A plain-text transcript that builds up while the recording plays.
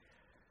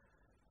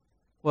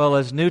Well,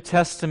 as New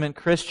Testament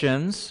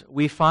Christians,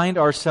 we find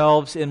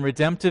ourselves in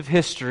redemptive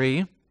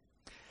history,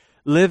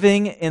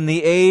 living in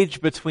the age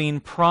between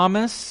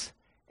promise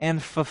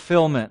and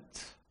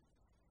fulfillment.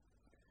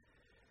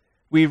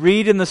 We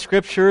read in the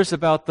Scriptures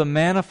about the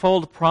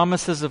manifold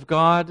promises of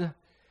God.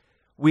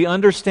 We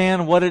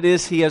understand what it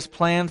is He has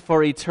planned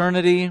for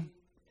eternity,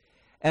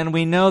 and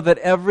we know that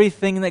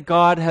everything that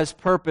God has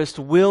purposed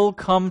will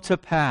come to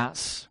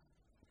pass,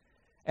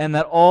 and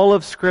that all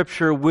of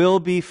Scripture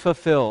will be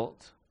fulfilled.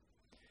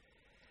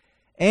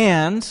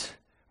 And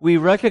we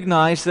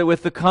recognize that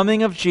with the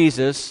coming of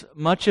Jesus,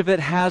 much of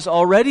it has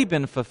already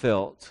been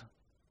fulfilled.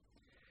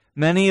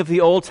 Many of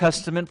the Old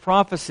Testament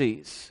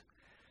prophecies,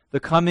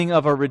 the coming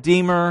of a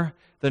Redeemer,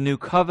 the new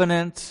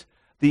covenant,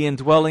 the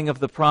indwelling of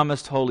the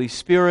promised Holy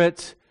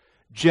Spirit,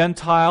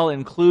 Gentile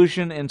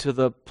inclusion into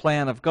the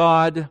plan of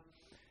God.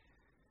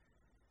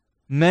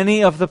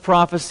 Many of the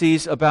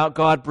prophecies about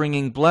God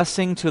bringing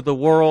blessing to the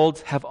world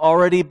have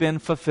already been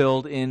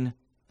fulfilled in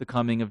the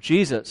coming of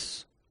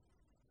Jesus.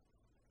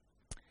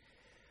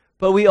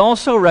 But we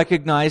also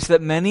recognize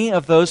that many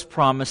of those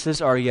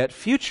promises are yet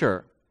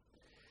future.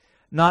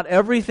 Not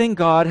everything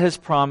God has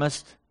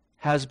promised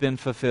has been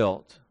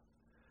fulfilled.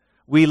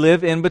 We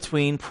live in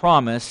between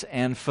promise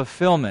and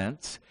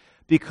fulfillment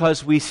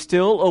because we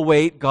still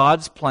await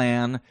God's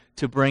plan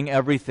to bring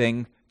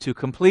everything to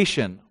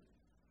completion.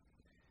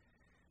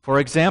 For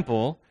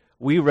example,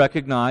 we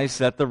recognize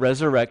that the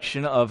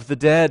resurrection of the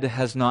dead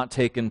has not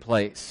taken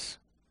place.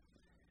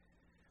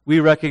 We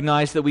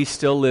recognize that we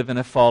still live in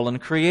a fallen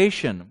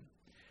creation.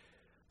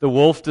 The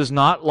wolf does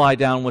not lie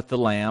down with the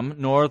lamb,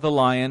 nor the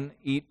lion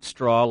eat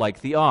straw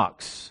like the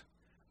ox.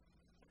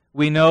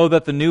 We know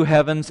that the new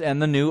heavens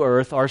and the new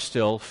earth are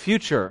still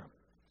future.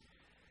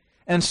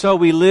 And so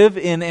we live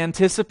in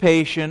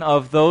anticipation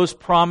of those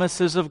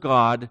promises of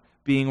God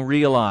being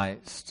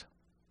realized.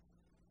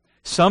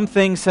 Some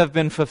things have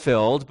been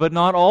fulfilled, but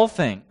not all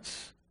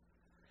things.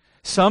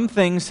 Some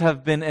things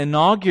have been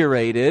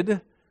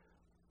inaugurated,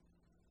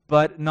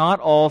 but not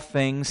all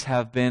things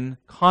have been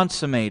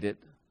consummated.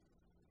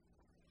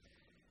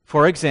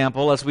 For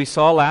example, as we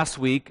saw last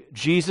week,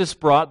 Jesus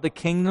brought the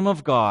kingdom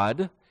of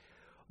God,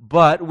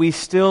 but we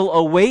still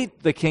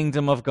await the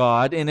kingdom of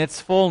God in its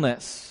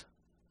fullness.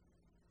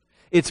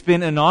 It's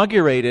been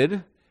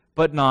inaugurated,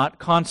 but not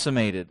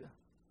consummated.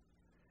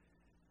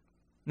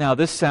 Now,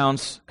 this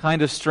sounds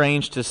kind of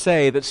strange to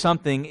say that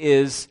something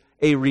is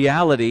a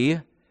reality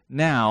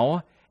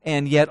now,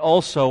 and yet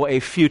also a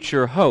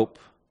future hope.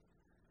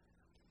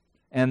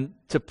 And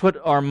to put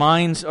our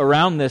minds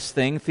around this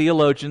thing,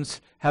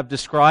 theologians have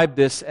described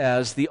this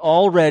as the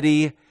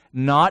already,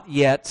 not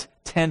yet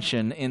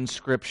tension in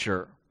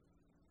Scripture.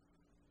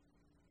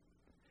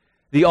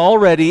 The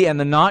already and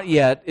the not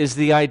yet is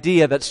the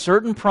idea that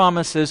certain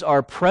promises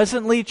are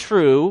presently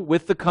true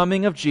with the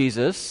coming of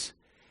Jesus,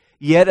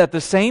 yet at the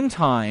same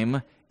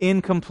time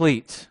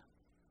incomplete.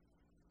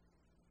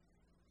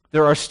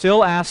 There are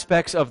still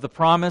aspects of the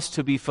promise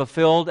to be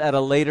fulfilled at a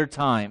later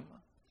time.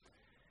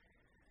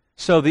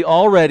 So the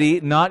already,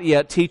 not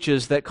yet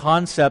teaches that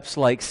concepts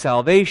like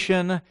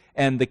salvation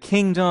and the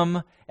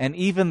kingdom and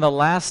even the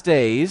last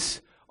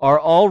days are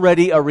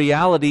already a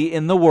reality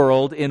in the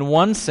world in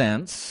one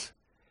sense,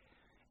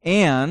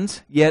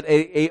 and yet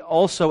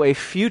also a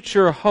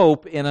future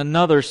hope in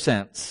another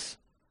sense.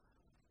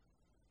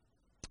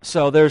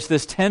 So there's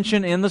this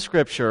tension in the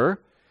Scripture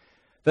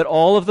that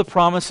all of the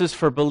promises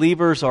for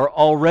believers are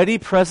already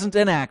present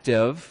and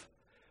active,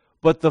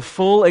 but the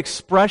full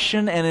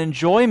expression and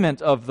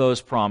enjoyment of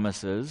those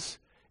promises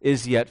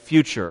is yet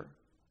future.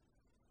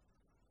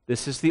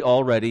 This is the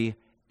already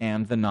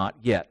and the not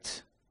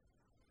yet.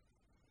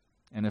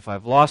 And if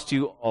I've lost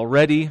you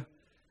already,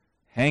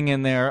 hang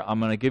in there. I'm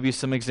going to give you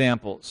some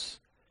examples.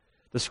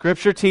 The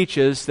Scripture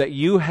teaches that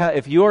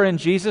if you are in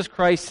Jesus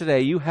Christ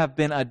today, you have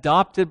been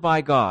adopted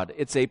by God.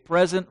 It's a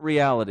present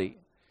reality.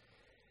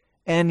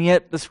 And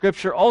yet the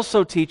Scripture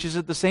also teaches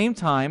at the same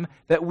time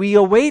that we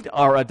await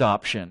our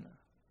adoption.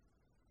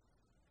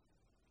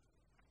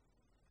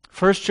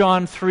 1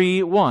 John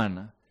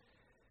 3:1.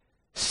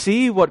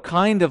 See what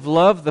kind of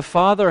love the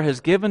Father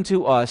has given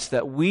to us,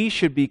 that we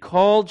should be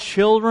called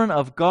children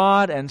of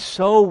God, and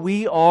so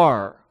we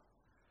are.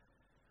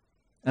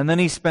 And then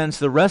he spends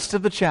the rest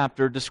of the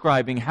chapter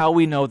describing how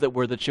we know that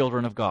we're the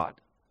children of God.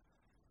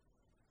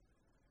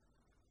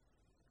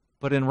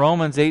 But in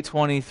Romans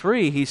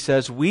 8:23, he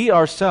says, we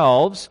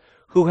ourselves,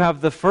 who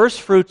have the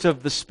first fruits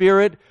of the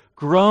Spirit,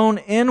 groan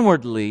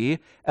inwardly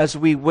as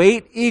we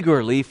wait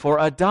eagerly for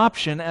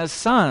adoption as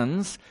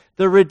sons,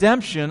 the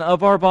redemption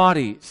of our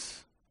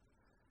bodies.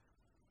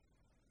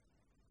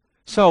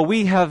 So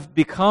we have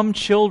become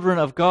children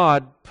of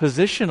God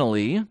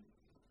positionally,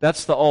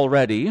 that's the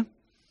already,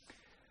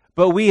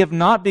 but we have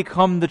not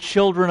become the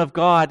children of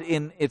God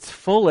in its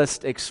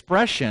fullest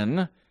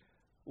expression,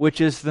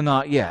 which is the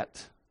not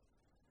yet.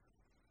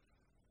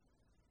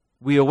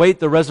 We await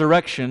the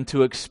resurrection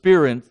to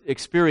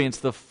experience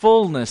the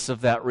fullness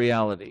of that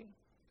reality.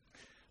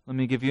 Let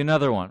me give you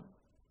another one.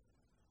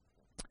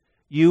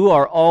 You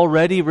are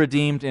already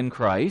redeemed in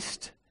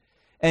Christ,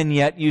 and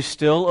yet you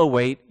still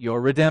await your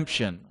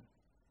redemption.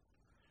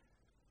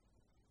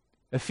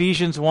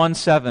 Ephesians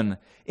 1:7,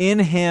 in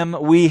Him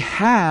we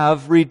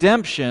have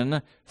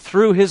redemption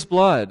through His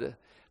blood,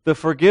 the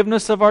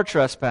forgiveness of our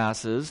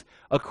trespasses,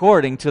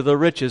 according to the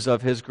riches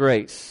of His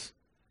grace.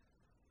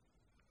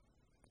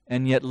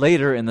 And yet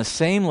later in the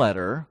same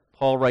letter,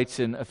 Paul writes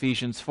in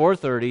Ephesians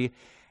 4:30,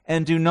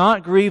 and do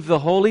not grieve the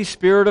Holy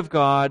Spirit of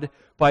God,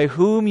 by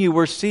whom you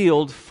were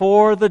sealed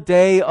for the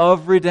day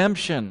of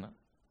redemption.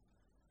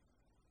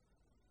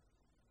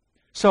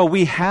 So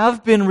we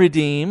have been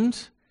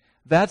redeemed.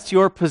 That's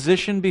your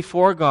position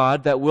before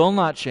God that will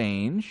not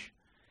change.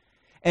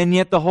 And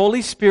yet the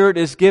Holy Spirit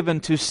is given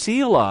to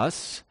seal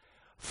us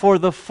for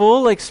the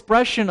full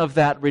expression of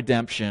that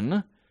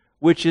redemption,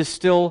 which is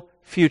still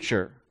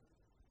future.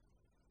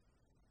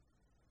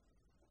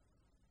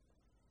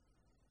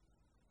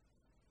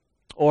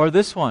 Or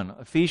this one,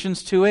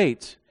 Ephesians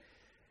 2:8.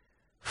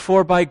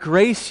 For by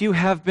grace you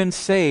have been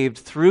saved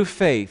through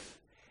faith,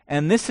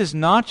 and this is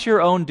not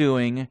your own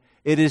doing,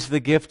 it is the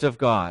gift of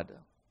God.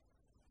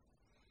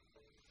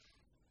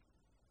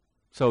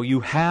 So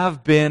you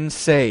have been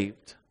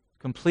saved.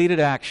 Completed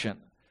action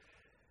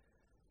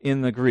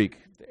in the Greek,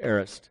 the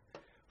aorist.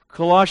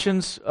 1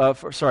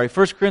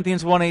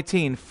 Corinthians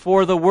 1:18.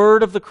 For the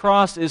word of the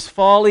cross is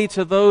folly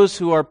to those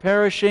who are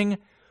perishing,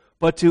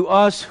 but to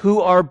us who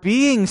are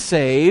being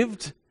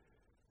saved,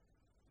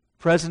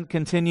 present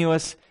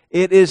continuous,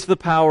 it is the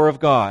power of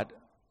God.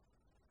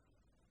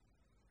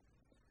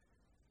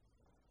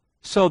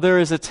 So there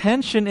is a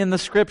tension in the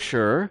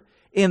Scripture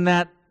in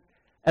that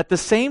at the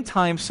same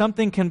time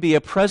something can be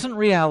a present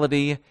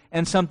reality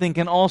and something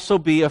can also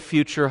be a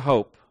future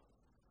hope.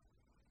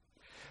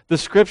 The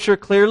Scripture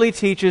clearly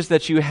teaches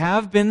that you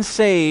have been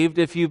saved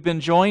if you've been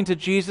joined to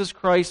Jesus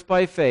Christ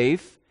by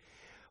faith,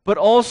 but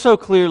also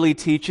clearly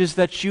teaches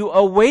that you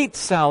await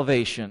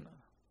salvation.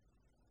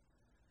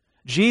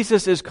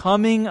 Jesus is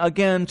coming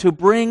again to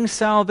bring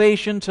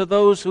salvation to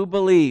those who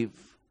believe.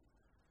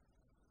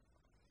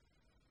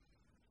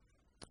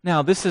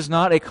 Now, this is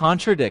not a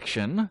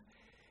contradiction.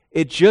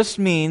 It just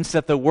means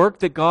that the work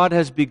that God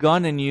has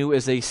begun in you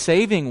is a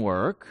saving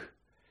work,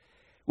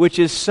 which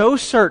is so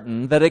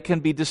certain that it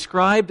can be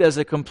described as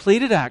a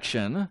completed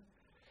action,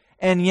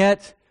 and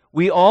yet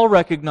we all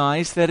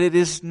recognize that it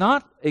is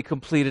not a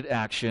completed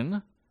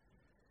action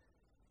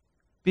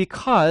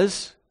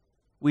because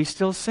we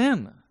still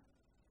sin.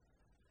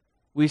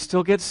 We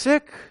still get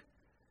sick.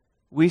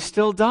 We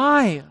still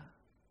die.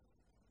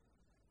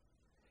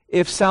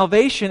 If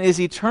salvation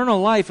is eternal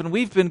life, and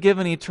we've been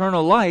given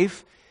eternal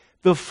life,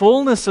 the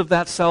fullness of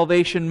that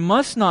salvation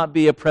must not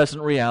be a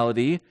present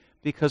reality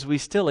because we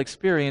still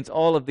experience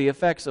all of the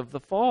effects of the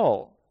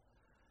fall.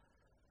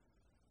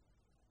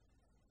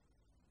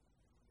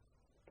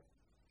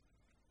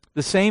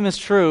 The same is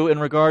true in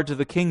regard to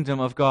the kingdom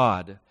of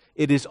God.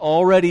 It is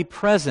already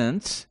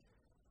present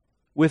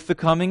with the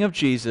coming of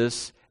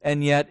Jesus,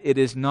 and yet it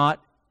is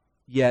not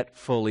yet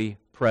fully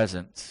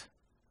present.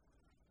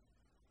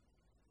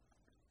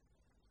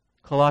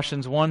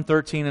 Colossians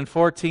 1:13 and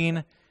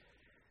 14,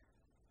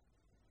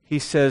 he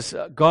says,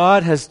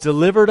 God has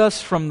delivered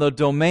us from the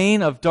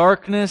domain of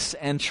darkness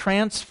and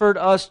transferred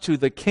us to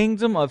the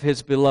kingdom of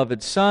His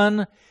beloved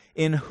Son,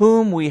 in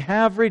whom we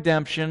have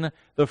redemption,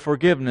 the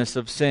forgiveness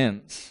of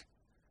sins.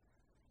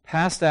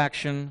 Past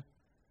action,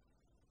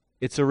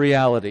 it's a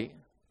reality.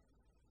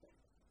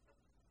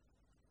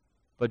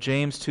 But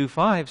James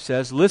 2:5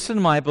 says, listen,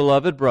 my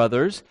beloved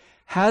brothers,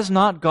 has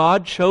not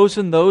God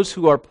chosen those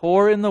who are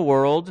poor in the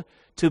world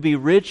to be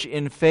rich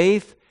in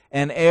faith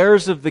and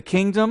heirs of the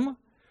kingdom,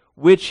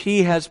 which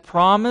He has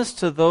promised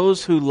to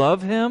those who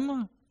love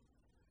Him?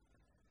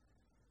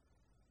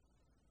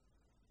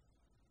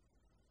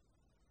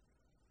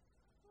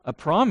 A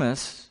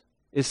promise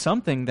is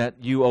something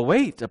that you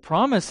await. A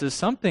promise is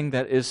something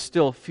that is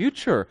still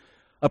future.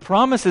 A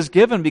promise is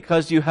given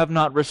because you have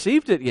not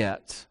received it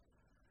yet.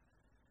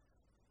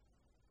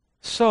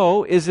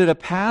 So, is it a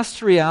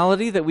past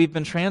reality that we've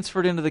been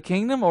transferred into the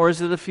kingdom, or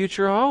is it a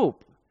future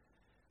hope?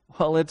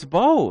 Well, it's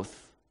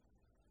both.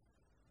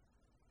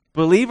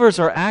 Believers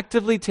are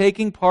actively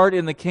taking part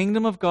in the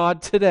kingdom of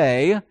God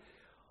today,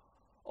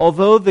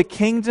 although the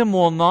kingdom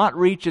will not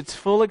reach its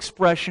full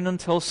expression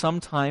until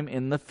sometime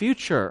in the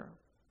future.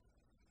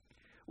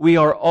 We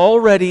are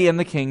already in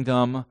the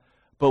kingdom,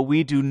 but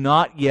we do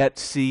not yet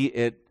see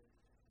it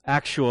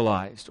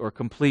actualized or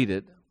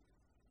completed.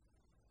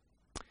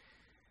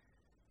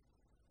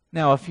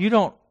 Now, if you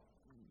don't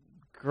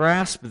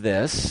grasp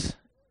this,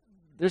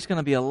 there's going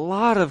to be a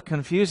lot of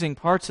confusing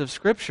parts of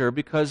Scripture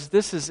because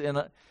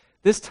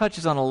this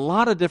touches on a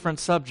lot of different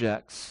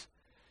subjects.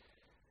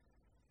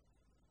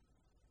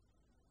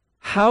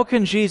 How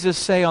can Jesus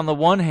say on the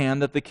one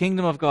hand that the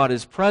kingdom of God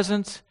is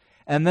present,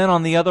 and then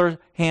on the other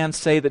hand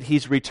say that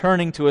He's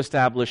returning to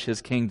establish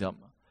His kingdom?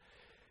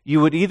 You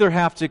would either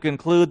have to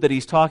conclude that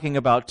He's talking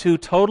about two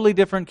totally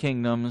different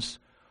kingdoms,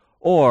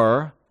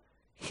 or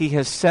He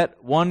has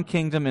set one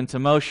kingdom into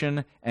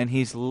motion and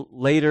He's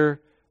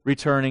later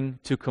returning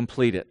to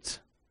complete it.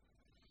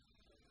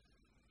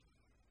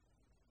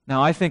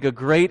 Now, I think a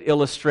great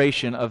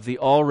illustration of the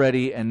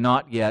already and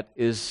not yet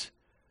is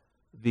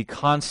the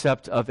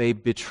concept of a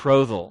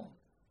betrothal.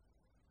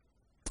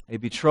 A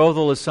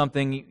betrothal is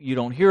something you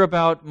don't hear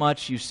about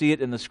much. You see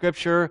it in the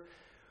Scripture.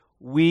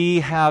 We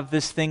have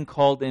this thing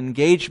called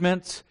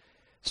engagement.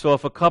 So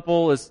if a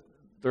couple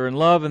they're in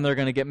love and they're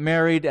going to get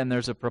married, and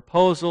there's a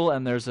proposal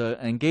and there's an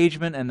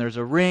engagement and there's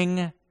a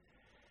ring,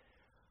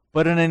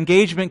 but an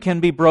engagement can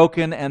be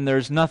broken and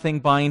there's nothing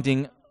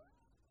binding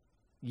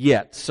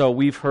yet. So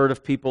we've heard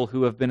of people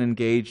who have been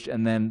engaged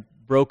and then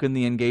broken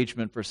the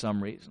engagement for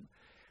some reason.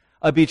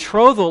 A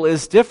betrothal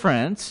is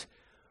different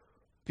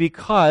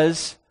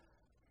because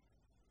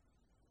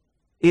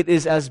it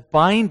is as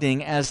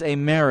binding as a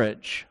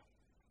marriage.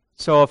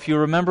 So if you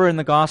remember in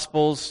the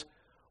Gospels,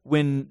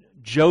 when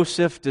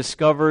Joseph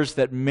discovers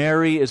that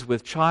Mary is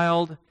with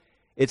child,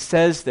 it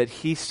says that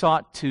he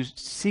sought to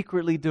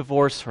secretly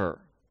divorce her.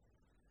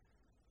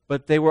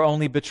 But they were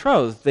only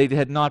betrothed. They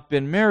had not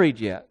been married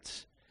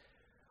yet.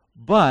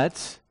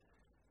 But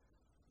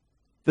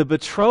the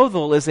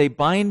betrothal is a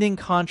binding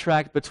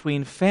contract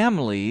between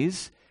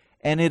families,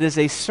 and it is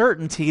a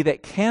certainty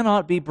that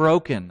cannot be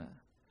broken.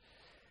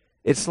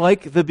 It's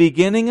like the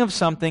beginning of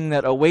something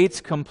that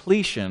awaits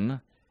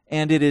completion,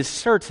 and it is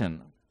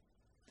certain.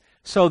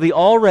 So the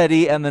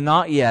already and the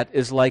not yet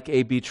is like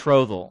a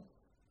betrothal.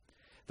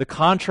 The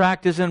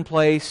contract is in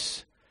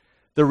place.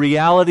 The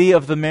reality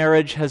of the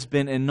marriage has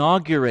been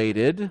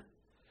inaugurated.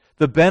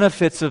 The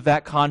benefits of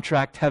that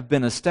contract have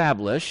been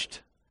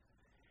established.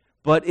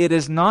 But it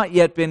has not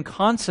yet been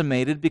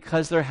consummated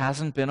because there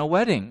hasn't been a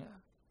wedding.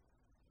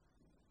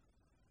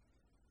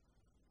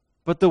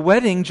 But the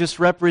wedding just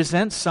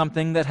represents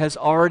something that has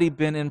already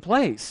been in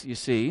place, you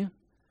see.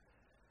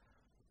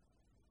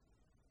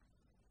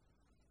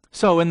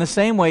 So in the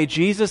same way,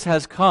 Jesus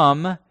has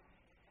come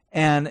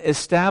and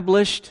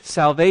established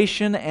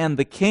salvation and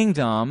the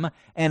kingdom,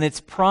 and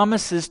its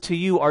promises to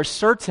you are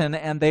certain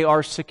and they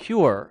are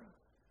secure.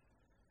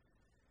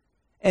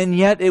 And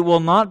yet it will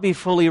not be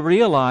fully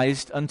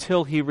realized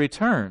until He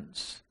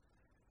returns.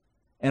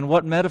 And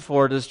what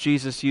metaphor does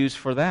Jesus use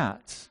for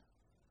that?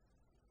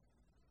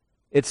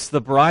 It's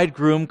the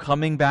bridegroom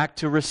coming back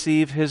to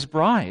receive his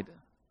bride.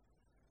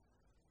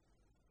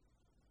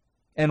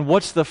 And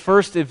what's the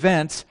first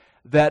event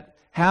that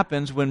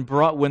happens when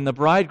the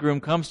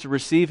bridegroom comes to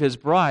receive his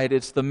bride?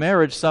 It's the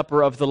marriage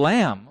supper of the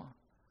Lamb.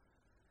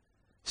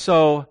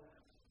 So,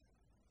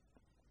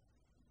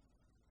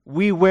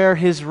 we wear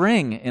his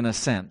ring in a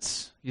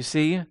sense. You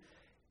see,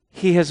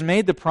 he has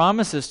made the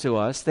promises to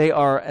us. They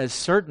are as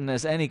certain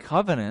as any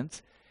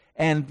covenant,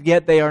 and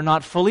yet they are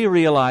not fully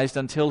realized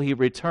until he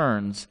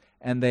returns,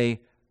 and they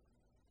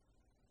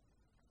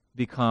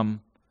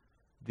become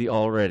the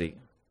already.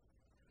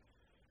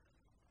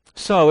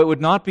 So it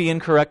would not be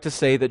incorrect to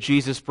say that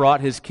Jesus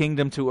brought his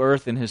kingdom to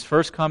earth in his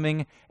first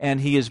coming,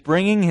 and he is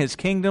bringing his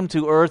kingdom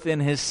to earth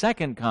in his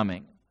second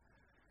coming.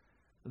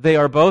 They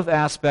are both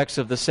aspects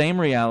of the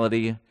same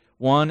reality.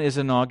 One is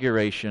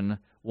inauguration,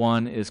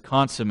 one is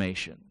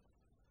consummation.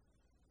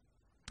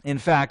 In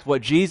fact,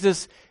 what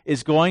Jesus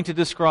is going to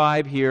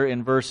describe here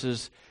in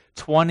verses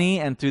 20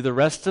 and through the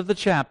rest of the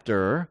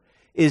chapter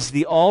is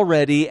the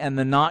already and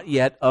the not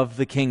yet of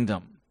the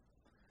kingdom.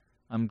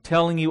 I'm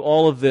telling you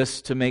all of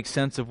this to make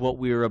sense of what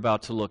we are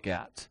about to look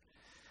at.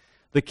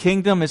 The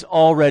kingdom is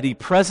already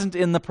present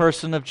in the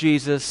person of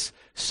Jesus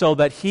so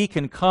that he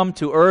can come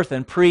to earth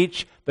and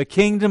preach, the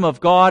kingdom of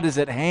God is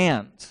at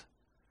hand.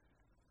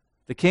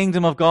 The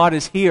kingdom of God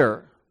is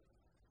here.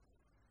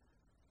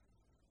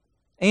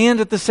 And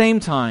at the same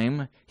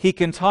time, he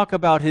can talk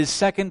about his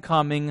second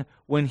coming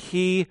when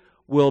he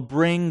will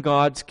bring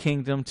God's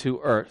kingdom to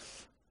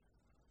earth.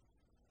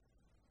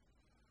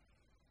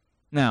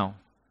 Now,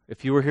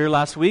 if you were here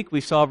last week,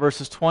 we saw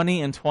verses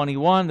 20 and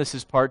 21. This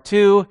is part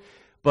 2.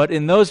 But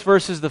in those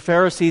verses, the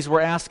Pharisees were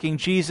asking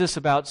Jesus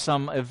about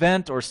some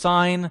event or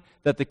sign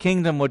that the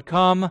kingdom would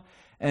come,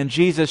 and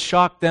Jesus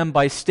shocked them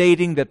by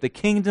stating that the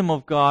kingdom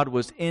of God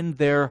was in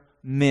their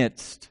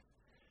midst.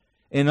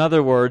 In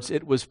other words,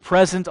 it was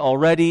present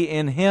already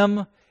in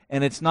him,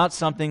 and it's not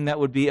something that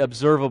would be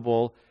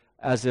observable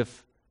as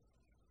if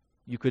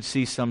you could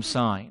see some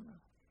sign.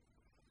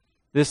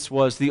 This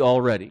was the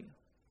already.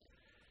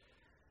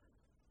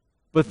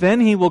 But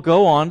then he will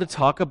go on to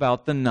talk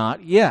about the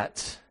not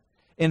yet.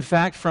 In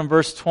fact, from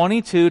verse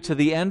 22 to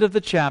the end of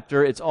the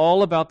chapter, it's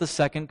all about the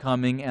second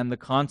coming and the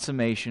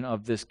consummation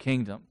of this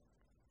kingdom.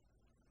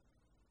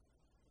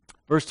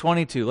 Verse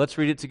 22, let's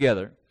read it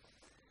together.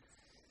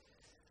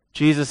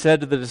 Jesus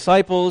said to the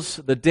disciples,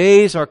 "The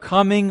days are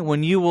coming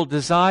when you will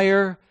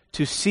desire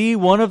to see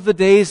one of the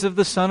days of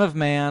the Son of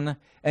Man,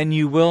 and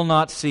you will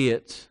not see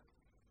it.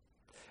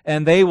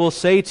 And they will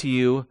say to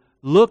you,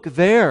 'Look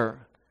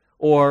there,'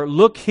 or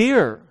 'Look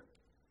here.'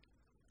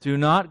 Do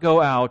not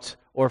go out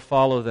or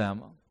follow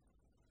them.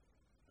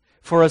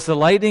 For as the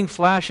lightning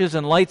flashes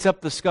and lights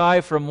up the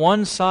sky from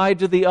one side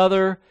to the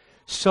other,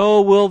 so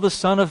will the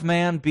Son of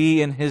Man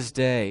be in his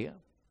day."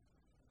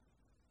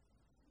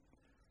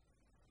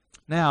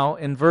 Now,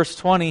 in verse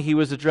 20, he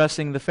was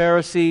addressing the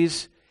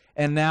Pharisees,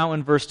 And now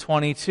in verse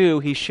 22,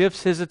 he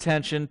shifts his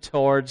attention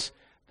towards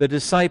the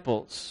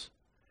disciples.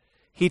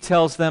 He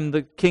tells them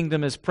the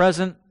kingdom is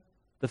present,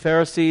 the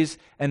Pharisees,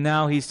 and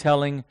now he's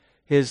telling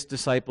his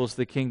disciples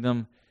the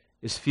kingdom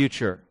is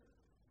future.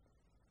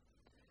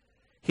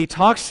 He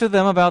talks to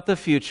them about the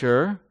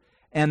future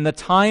and the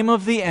time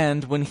of the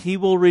end when he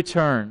will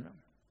return.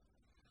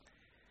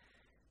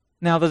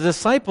 Now, the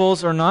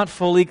disciples are not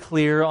fully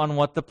clear on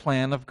what the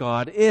plan of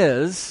God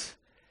is.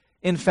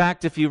 In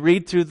fact, if you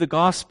read through the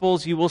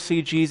Gospels, you will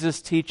see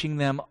Jesus teaching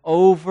them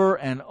over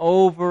and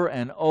over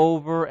and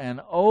over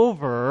and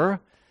over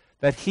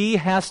that he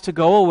has to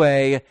go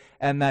away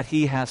and that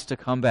he has to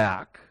come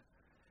back.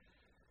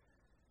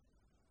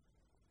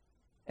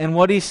 And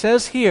what he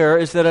says here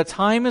is that a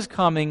time is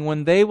coming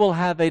when they will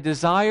have a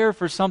desire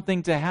for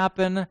something to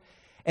happen,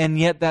 and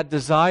yet that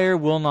desire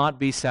will not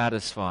be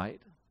satisfied.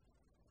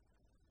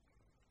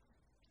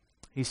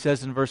 He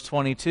says in verse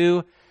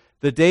 22,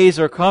 "The days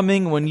are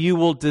coming when you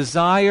will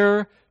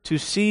desire to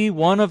see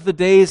one of the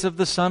days of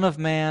the Son of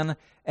Man,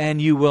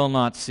 and you will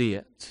not see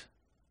it."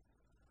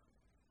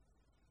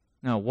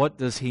 Now, what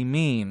does he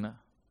mean?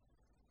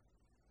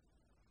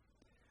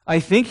 I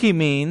think he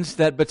means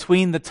that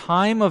between the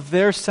time of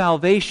their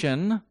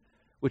salvation,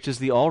 which is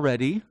the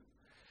already,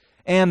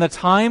 and the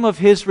time of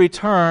his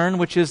return,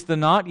 which is the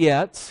not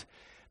yet,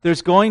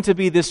 there's going to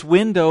be this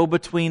window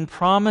between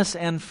promise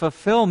and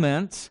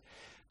fulfillment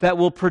that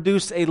will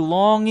produce a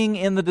longing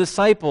in the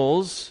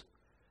disciples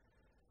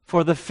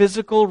for the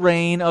physical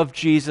reign of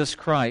Jesus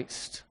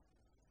Christ.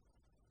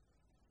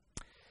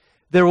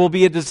 There will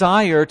be a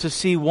desire to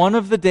see one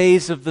of the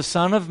days of the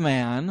Son of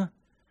Man,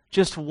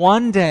 just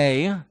one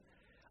day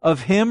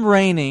of him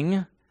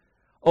reigning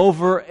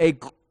over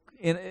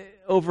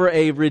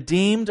a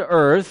redeemed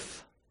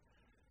earth,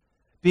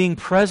 being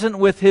present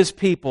with his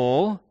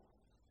people,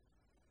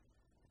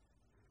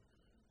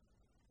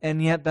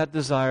 and yet that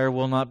desire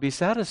will not be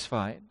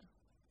satisfied.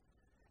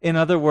 In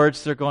other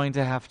words, they're going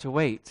to have to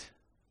wait.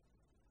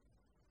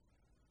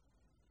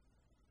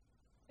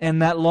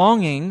 And that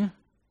longing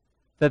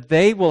that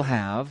they will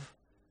have,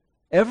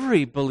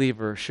 every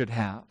believer should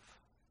have.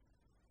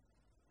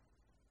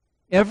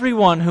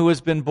 Everyone who has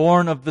been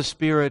born of the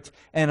Spirit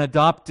and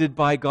adopted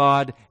by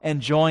God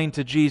and joined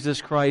to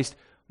Jesus Christ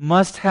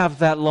must have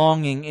that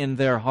longing in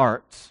their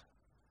hearts.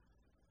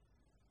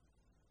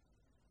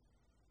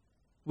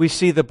 We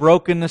see the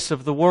brokenness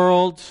of the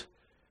world.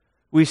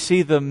 We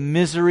see the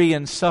misery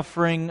and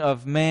suffering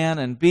of man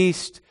and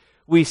beast.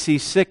 We see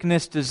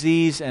sickness,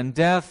 disease, and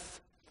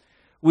death.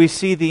 We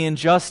see the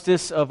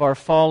injustice of our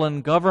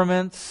fallen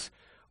governments.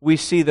 We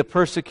see the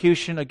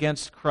persecution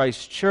against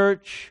Christ's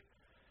church.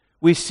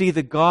 We see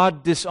the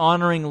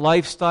God-dishonoring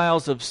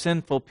lifestyles of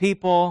sinful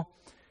people.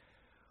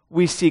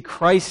 We see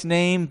Christ's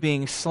name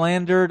being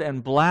slandered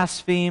and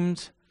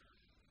blasphemed.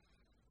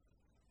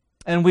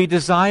 And we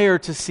desire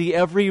to see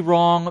every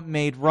wrong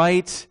made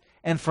right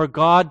and for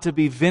God to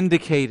be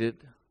vindicated.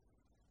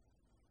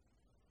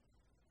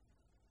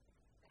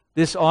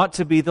 This ought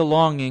to be the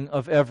longing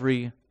of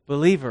every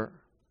believer.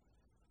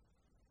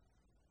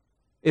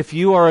 If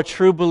you are a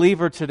true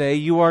believer today,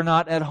 you are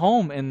not at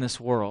home in this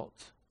world.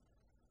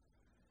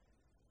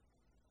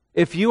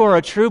 If you are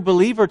a true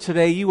believer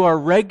today, you are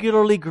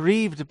regularly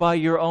grieved by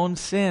your own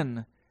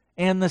sin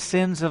and the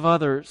sins of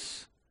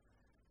others.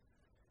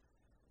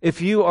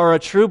 If you are a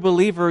true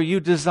believer, you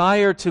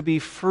desire to be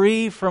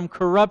free from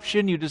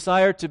corruption, you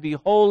desire to be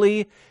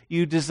holy,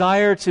 you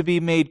desire to be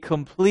made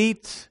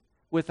complete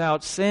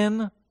without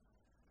sin.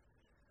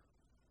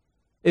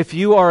 If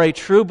you are a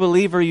true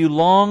believer, you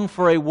long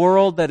for a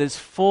world that is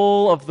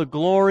full of the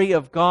glory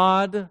of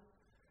God.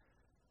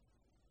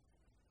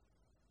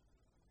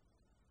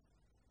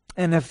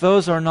 And if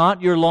those are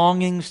not your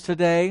longings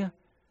today,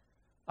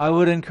 I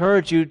would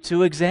encourage you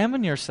to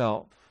examine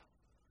yourself.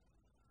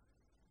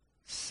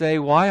 Say,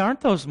 why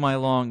aren't those my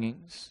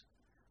longings?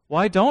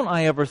 Why don't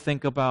I ever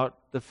think about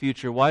the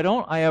future? Why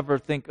don't I ever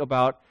think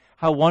about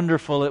how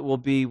wonderful it will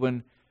be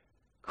when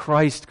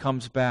Christ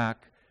comes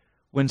back,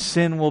 when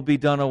sin will be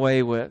done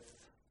away with?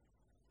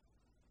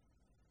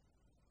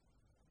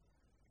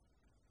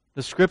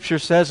 The Scripture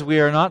says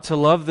we are not to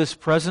love this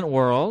present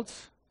world.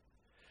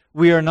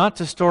 We are not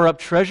to store up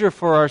treasure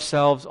for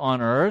ourselves on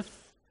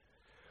earth.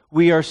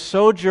 We are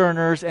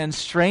sojourners and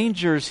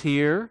strangers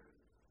here,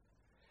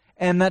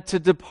 and that to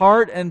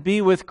depart and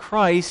be with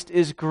Christ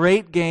is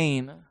great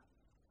gain.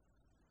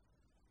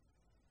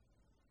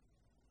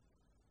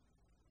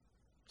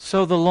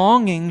 So the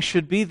longing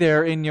should be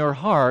there in your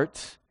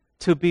heart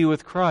to be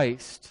with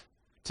Christ,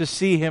 to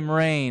see Him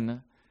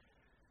reign.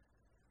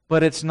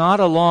 But it's not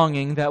a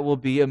longing that will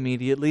be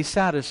immediately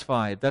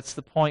satisfied. That's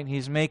the point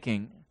he's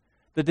making.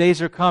 The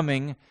days are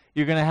coming,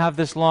 you're going to have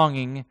this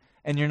longing,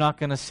 and you're not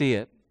going to see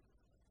it.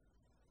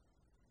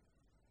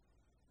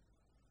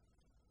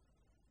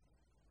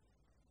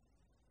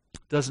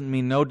 Doesn't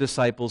mean no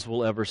disciples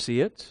will ever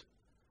see it.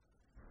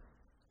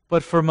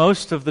 But for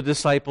most of the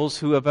disciples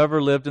who have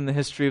ever lived in the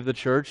history of the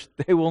church,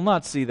 they will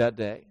not see that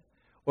day.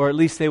 Or at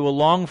least they will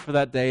long for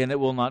that day and it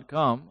will not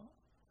come.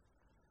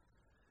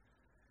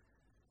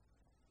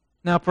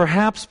 Now,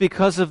 perhaps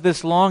because of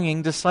this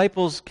longing,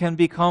 disciples can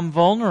become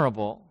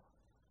vulnerable.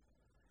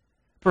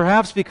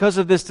 Perhaps because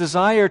of this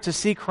desire to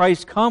see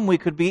Christ come, we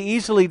could be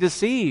easily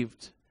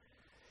deceived.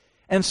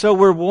 And so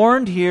we're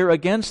warned here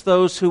against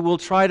those who will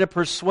try to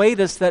persuade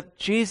us that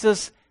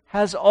Jesus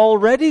has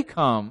already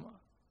come.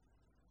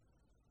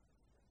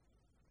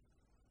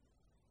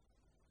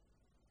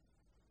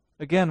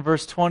 Again,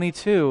 verse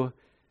 22,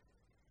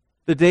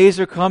 the days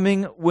are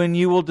coming when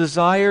you will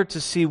desire to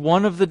see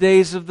one of the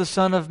days of the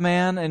Son of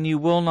Man, and you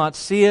will not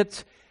see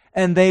it,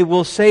 and they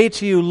will say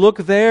to you, look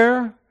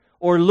there,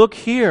 or look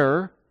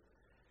here.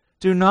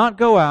 Do not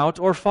go out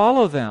or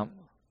follow them.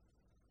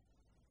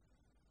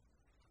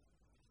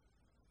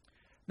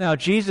 Now,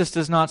 Jesus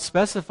does not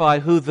specify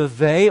who the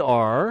they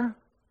are,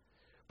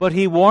 but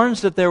he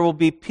warns that there will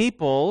be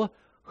people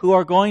who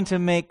are going to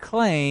make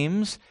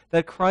claims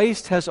that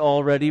Christ has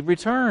already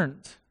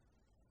returned,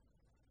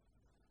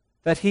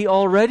 that he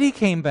already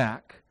came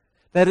back,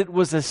 that it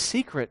was a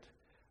secret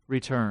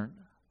return.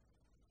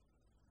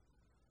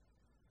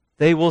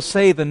 They will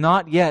say the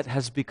not yet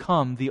has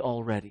become the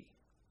already.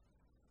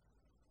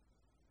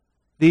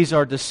 These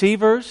are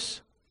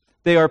deceivers.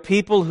 They are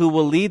people who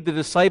will lead the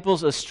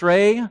disciples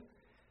astray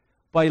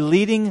by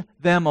leading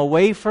them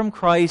away from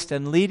Christ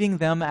and leading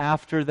them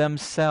after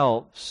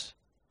themselves.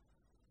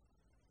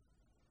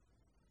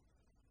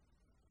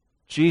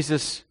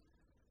 Jesus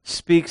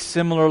speaks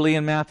similarly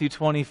in Matthew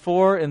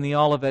 24 in the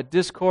Olivet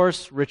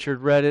Discourse.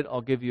 Richard read it.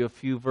 I'll give you a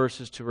few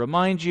verses to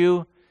remind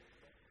you.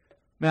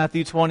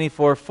 Matthew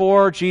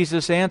 24:4,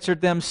 Jesus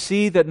answered them,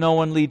 see that no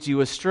one leads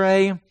you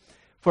astray,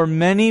 for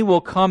many will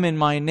come in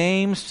my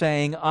name,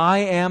 saying, I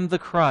am the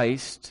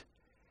Christ,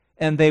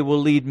 and they will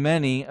lead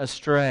many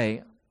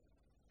astray.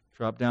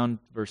 Drop down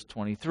to verse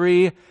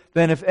 23.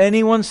 Then if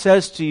anyone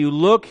says to you,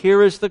 look,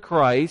 here is the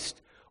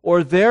Christ,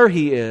 or there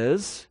he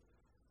is,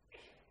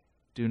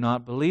 do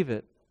not believe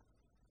it.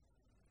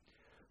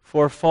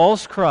 For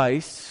false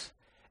Christs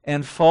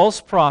and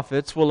false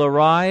prophets will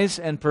arise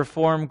and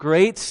perform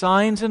great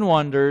signs and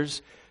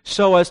wonders,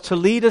 so as to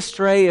lead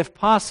astray, if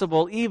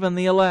possible, even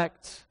the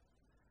elect.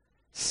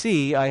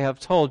 See, I have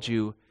told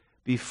you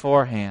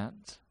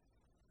beforehand.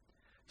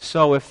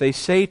 So if they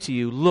say to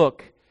you,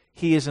 look,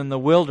 he is in the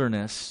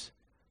wilderness,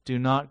 do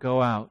not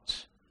go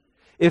out.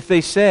 If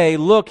they say,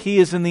 look, he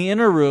is in the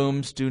inner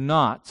rooms, do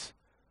not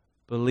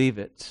believe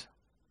it.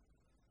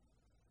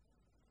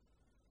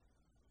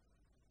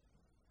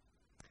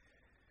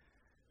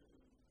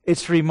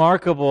 It's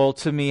remarkable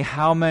to me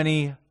how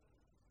many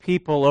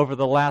people over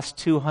the last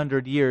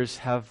 200 years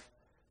have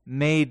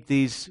made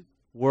these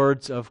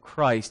words of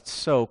Christ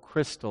so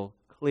crystal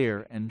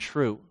clear and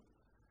true.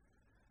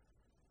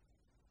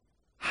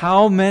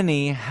 How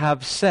many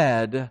have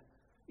said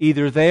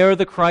either they are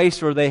the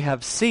Christ or they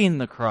have seen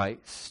the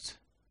Christ?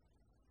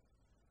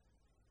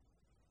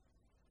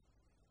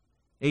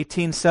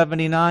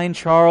 1879,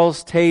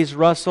 Charles Taze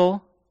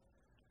Russell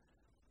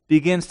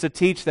begins to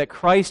teach that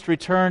Christ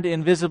returned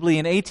invisibly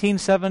in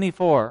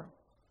 1874.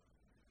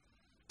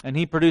 And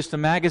he produced a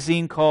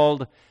magazine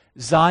called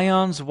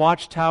Zion's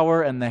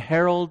Watchtower and the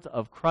Herald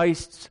of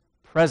Christ's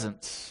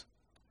Presence.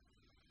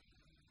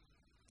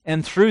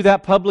 And through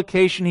that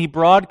publication, he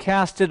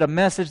broadcasted a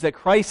message that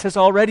Christ has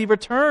already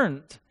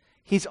returned.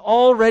 He's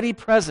already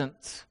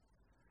present.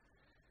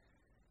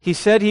 He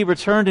said he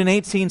returned in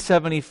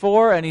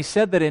 1874, and he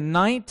said that in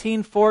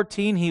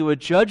 1914 he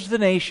would judge the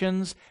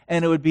nations,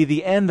 and it would be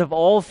the end of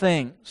all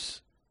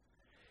things.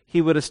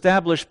 He would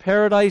establish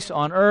paradise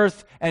on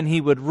earth, and he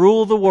would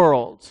rule the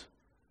world.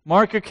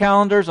 Mark your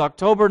calendars,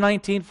 October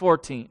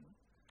 1914.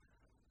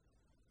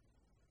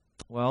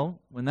 Well,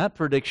 when that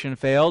prediction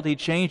failed, he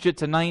changed it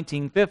to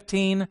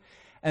 1915,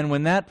 and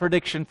when that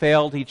prediction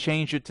failed, he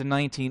changed it to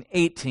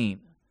 1918.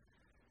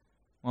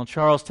 Well,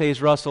 Charles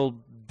Taze Russell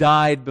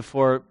died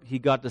before he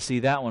got to see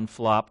that one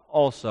flop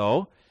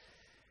also.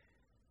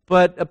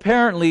 But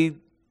apparently,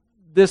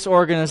 this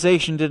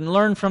organization didn't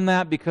learn from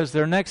that, because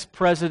their next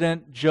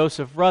president,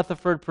 Joseph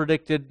Rutherford,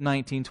 predicted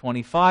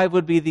 1925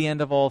 would be the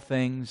end of all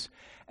things.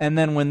 And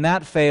then when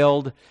that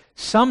failed,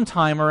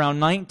 sometime around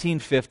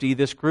 1950,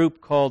 this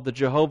group called the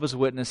Jehovah's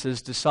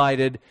Witnesses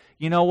decided,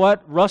 you know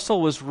what,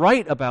 Russell was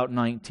right about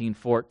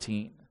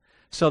 1914.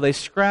 So they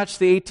scratched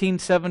the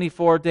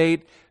 1874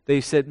 date.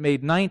 They said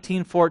made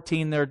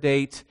 1914 their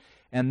date,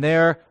 and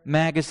their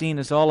magazine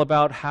is all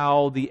about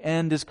how the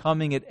end is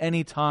coming at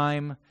any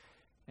time,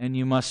 and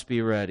you must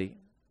be ready.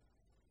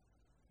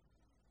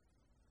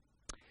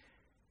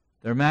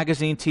 Their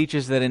magazine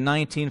teaches that in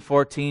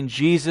 1914,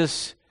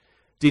 Jesus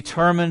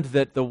determined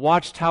that the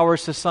Watchtower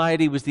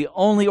Society was the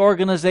only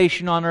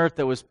organization on earth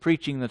that was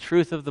preaching the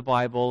truth of the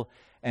Bible,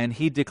 and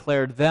he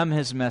declared them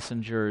his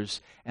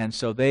messengers, and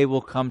so they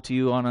will come to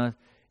you on an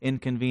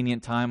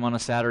inconvenient time on a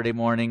Saturday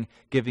morning,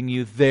 giving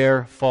you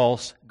their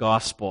false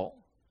gospel.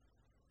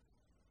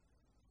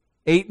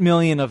 8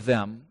 million of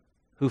them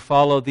who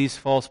followed these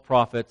false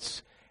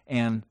prophets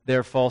and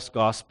their false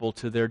gospel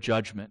to their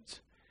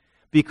judgment,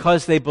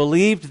 because they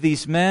believed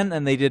these men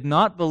and they did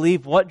not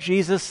believe what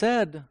Jesus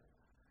said.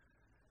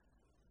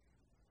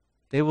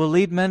 They will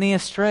lead many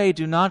astray.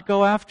 Do not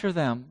go after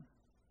them.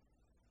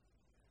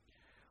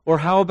 Or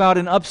how about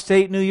in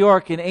upstate New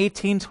York in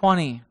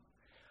 1820?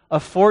 A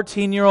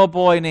 14-year-old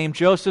boy named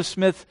Joseph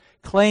Smith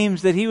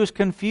claims that he was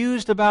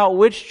confused about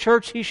which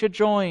church he should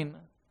join.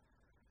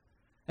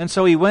 And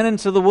so he went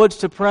into the woods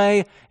to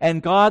pray,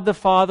 and God the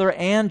Father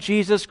and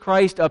Jesus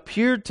Christ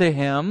appeared to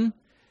him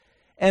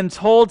and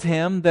told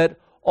him that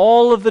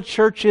all of the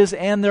churches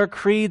and their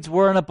creeds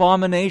were an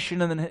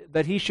abomination and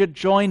that he should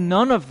join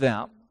none of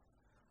them.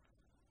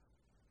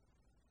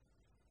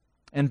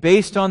 And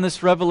based on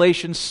this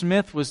revelation,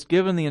 Smith was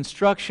given the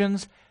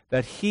instructions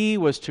that he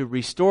was to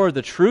restore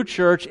the true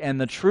church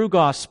and the true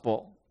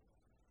gospel.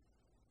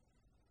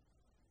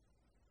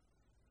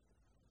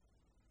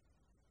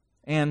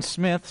 And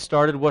Smith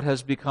started what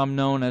has become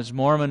known as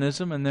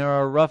Mormonism, and there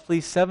are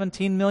roughly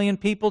 17 million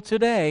people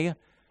today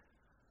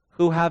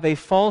who have a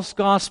false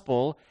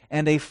gospel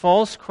and a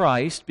false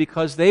Christ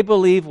because they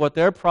believe what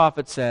their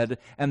prophet said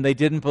and they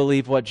didn't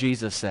believe what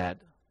Jesus said.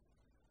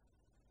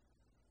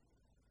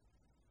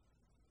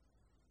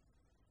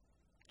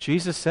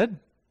 Jesus said,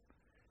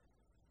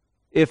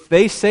 if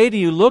they say to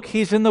you, look,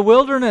 he's in the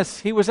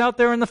wilderness, he was out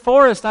there in the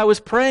forest, I was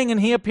praying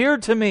and he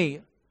appeared to me.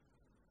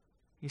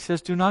 He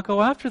says, do not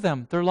go after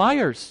them. They're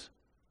liars.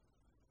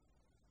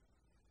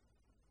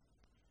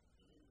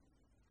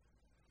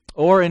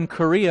 Or in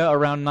Korea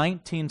around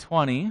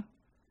 1920,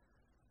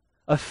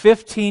 a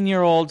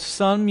 15-year-old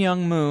Sun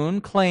Myung Moon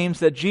claims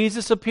that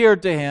Jesus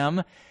appeared to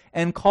him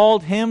and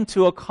called him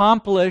to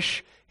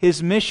accomplish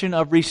his mission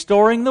of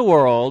restoring the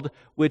world,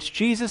 which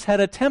Jesus had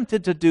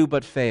attempted to do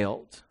but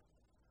failed.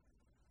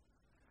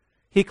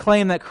 He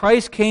claimed that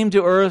Christ came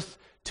to earth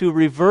to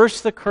reverse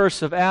the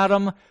curse of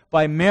Adam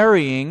by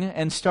marrying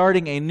and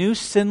starting a new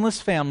sinless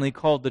family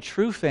called the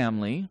True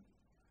Family,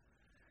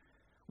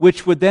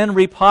 which would then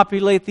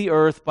repopulate the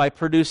earth by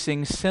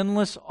producing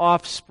sinless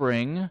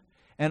offspring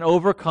and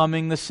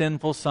overcoming the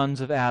sinful sons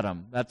of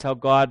Adam. That's how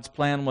God's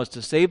plan was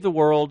to save the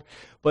world.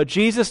 But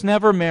Jesus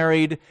never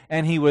married,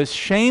 and he was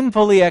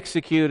shamefully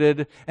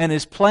executed, and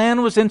his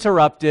plan was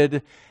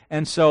interrupted.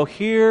 And so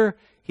here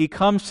he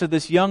comes to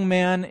this young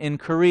man in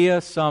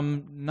Korea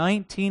some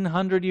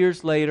 1900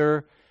 years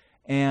later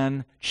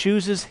and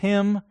chooses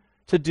him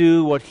to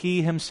do what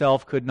he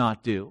himself could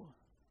not do.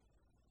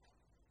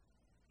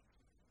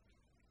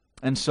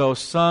 And so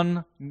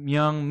Sun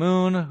Myung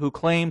Moon, who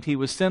claimed he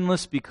was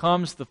sinless,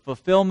 becomes the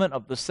fulfillment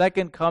of the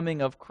second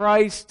coming of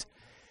Christ,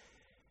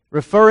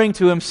 referring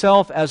to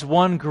himself as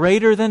one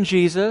greater than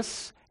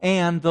Jesus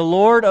and the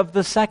Lord of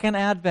the second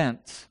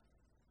advent.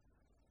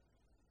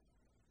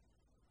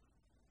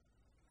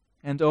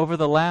 And over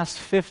the last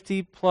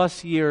 50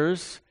 plus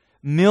years,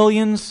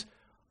 millions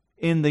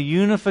in the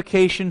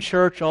Unification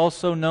Church,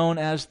 also known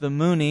as the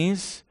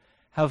Moonies,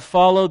 have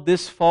followed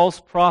this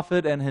false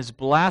prophet and his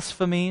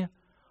blasphemy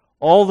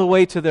all the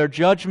way to their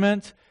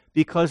judgment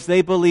because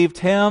they believed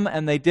him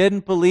and they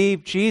didn't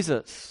believe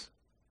Jesus.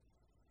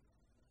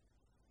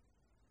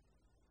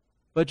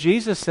 But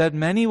Jesus said,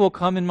 many will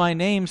come in my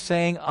name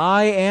saying,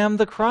 I am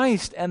the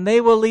Christ, and they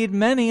will lead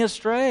many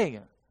astray.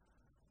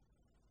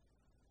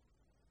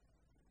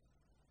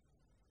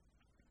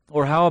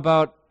 Or how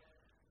about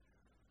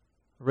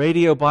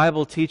radio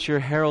Bible teacher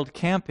Harold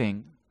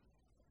Camping,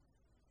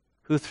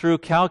 who through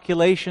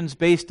calculations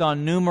based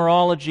on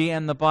numerology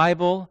and the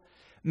Bible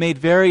made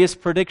various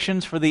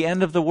predictions for the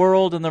end of the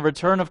world and the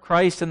return of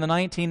Christ in the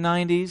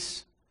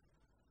 1990s,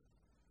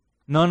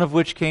 none of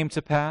which came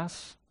to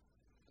pass.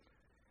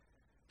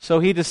 So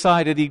he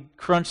decided, he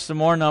crunched some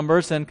more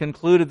numbers and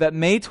concluded that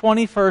May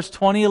 21st,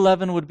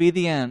 2011 would be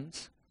the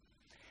end.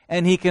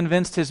 And he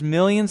convinced his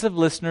millions of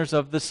listeners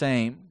of the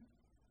same.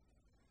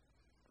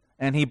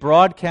 And he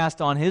broadcast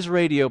on his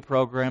radio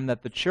program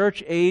that the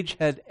church age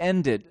had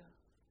ended.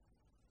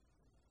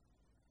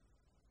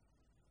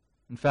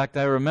 In fact,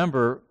 I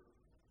remember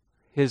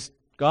his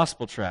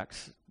gospel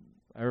tracts.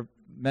 I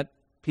met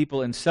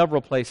people in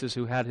several places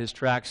who had his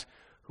tracts,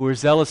 who were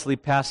zealously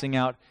passing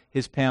out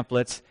his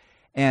pamphlets,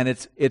 and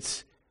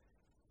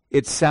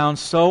it sounds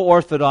so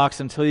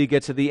orthodox until you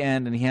get to the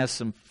end, and he has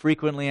some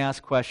frequently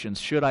asked questions.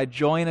 Should I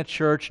join a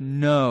church?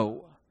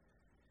 No.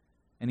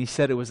 And he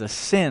said it was a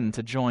sin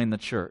to join the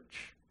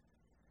church.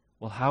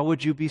 Well, how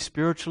would you be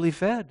spiritually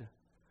fed?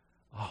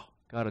 Oh,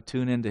 got to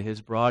tune into his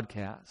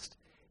broadcast.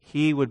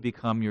 He would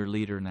become your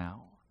leader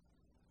now.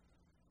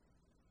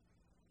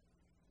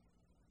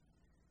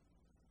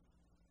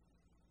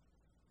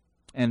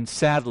 And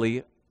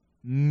sadly,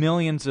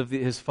 millions of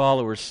his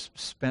followers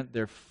spent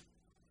their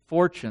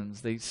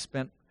fortunes, they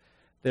spent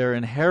their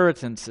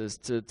inheritances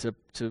to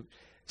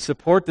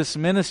support this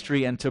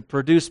ministry and to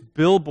produce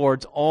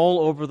billboards all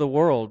over the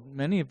world.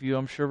 Many of you,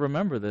 I'm sure,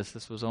 remember this.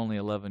 This was only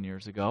 11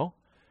 years ago.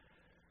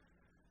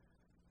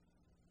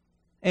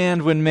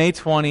 And when May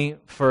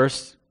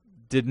 21st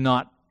did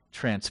not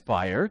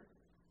transpire,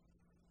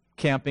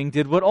 Camping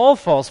did what all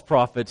false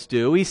prophets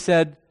do. He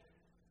said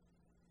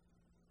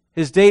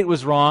his date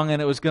was wrong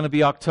and it was going to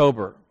be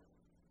October.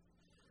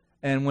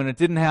 And when it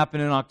didn't happen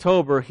in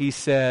October, he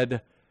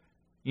said,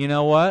 you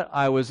know what?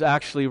 I was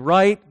actually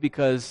right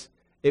because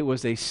It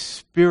was a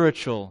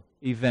spiritual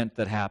event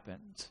that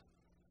happened.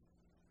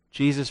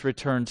 Jesus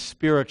returned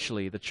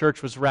spiritually. The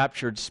church was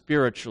raptured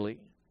spiritually.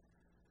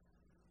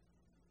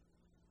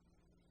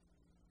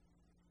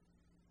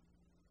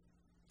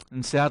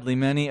 And sadly,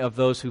 many of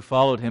those who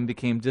followed him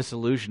became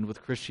disillusioned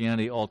with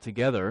Christianity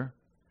altogether.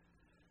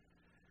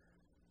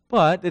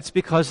 But it's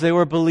because they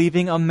were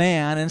believing a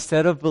man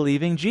instead of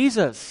believing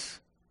Jesus.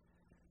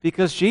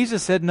 Because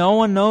Jesus said no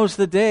one knows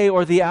the day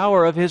or the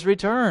hour of his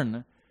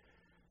return.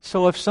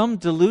 So if some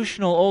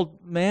deluded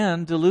old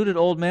man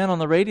on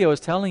the radio is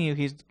telling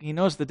you he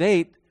knows the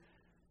date,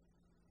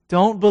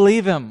 don't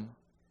believe him.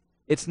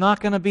 It's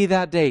not going to be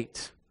that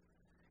date.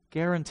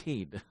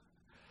 Guaranteed.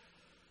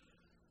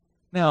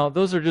 Now,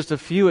 those are just a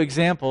few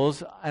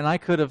examples, and I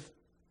could have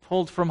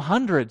pulled from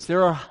hundreds.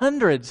 There are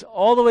hundreds,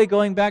 all the way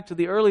going back to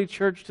the early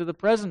church to the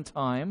present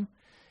time,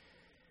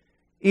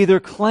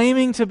 either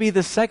claiming to be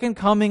the second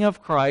coming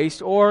of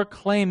Christ or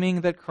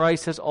claiming that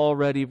Christ has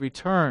already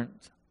returned.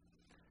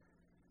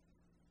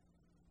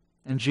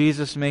 And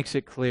Jesus makes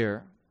it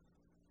clear.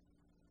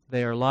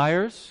 They are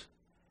liars,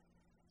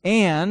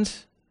 and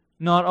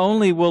not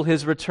only will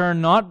his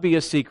return not be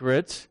a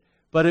secret,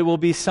 but it will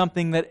be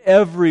something that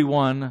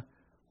everyone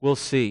will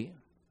see.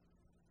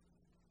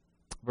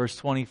 Verse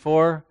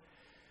 24,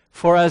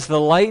 "For as the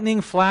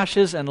lightning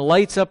flashes and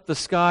lights up the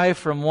sky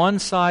from one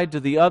side to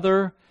the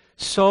other,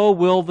 so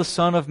will the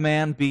Son of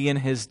Man be in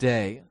his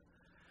day."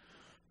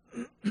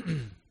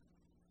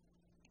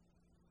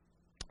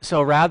 So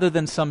rather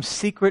than some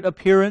secret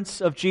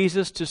appearance of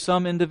Jesus to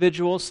some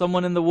individual,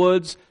 someone in the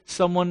woods,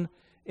 someone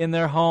in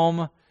their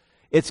home,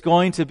 it's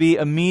going to be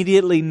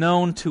immediately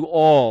known to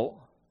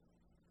all.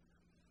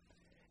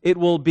 It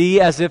will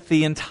be as if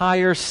the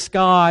entire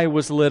sky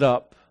was lit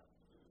up.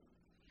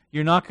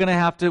 You're not going to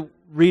have to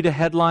read a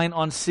headline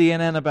on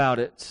CNN about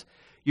it.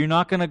 You're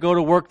not going to go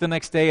to work the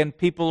next day and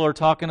people are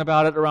talking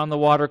about it around the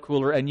water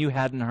cooler and you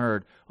hadn't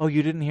heard. Oh,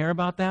 you didn't hear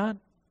about that?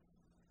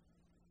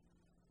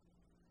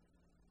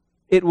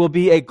 It will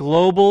be a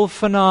global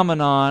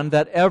phenomenon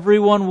that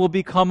everyone will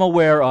become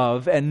aware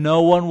of and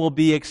no one will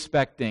be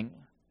expecting.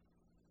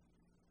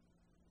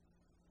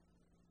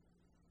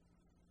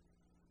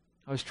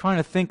 I was trying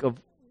to think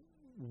of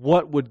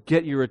what would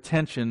get your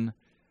attention.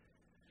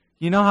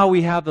 You know how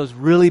we have those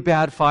really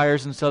bad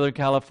fires in Southern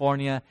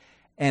California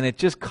and it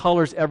just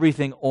colors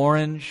everything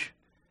orange?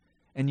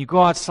 And you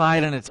go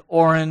outside and it's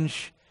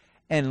orange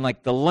and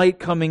like the light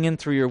coming in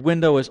through your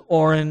window is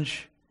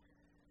orange.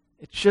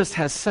 It just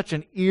has such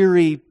an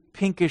eerie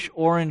pinkish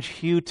orange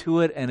hue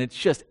to it and it's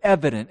just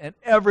evident and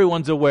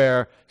everyone's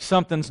aware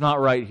something's not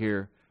right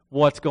here.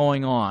 What's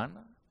going on?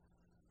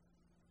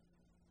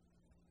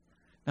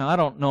 Now, I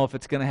don't know if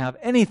it's going to have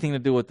anything to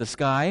do with the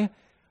sky,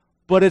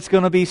 but it's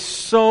going to be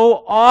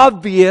so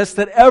obvious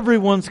that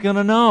everyone's going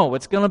to know.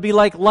 It's going to be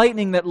like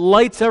lightning that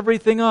lights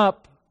everything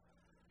up.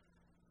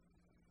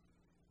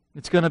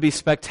 It's going to be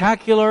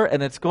spectacular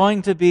and it's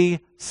going to be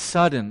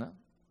sudden.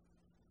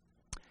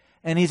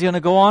 And he's going to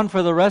go on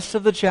for the rest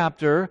of the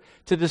chapter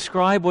to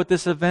describe what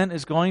this event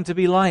is going to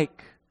be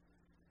like.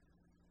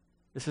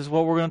 This is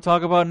what we're going to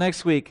talk about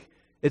next week.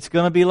 It's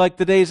going to be like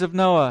the days of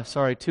Noah.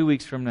 2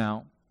 weeks from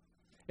now.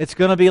 It's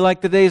going to be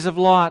like the days of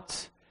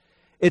Lot.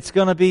 It's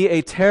going to be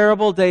a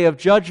terrible day of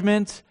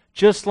judgment,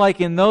 just like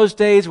in those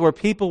days where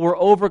people were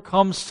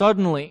overcome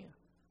suddenly.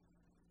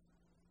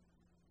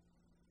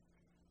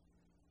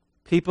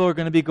 People are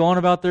going to be going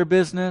about their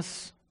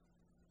business,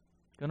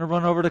 going to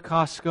run over to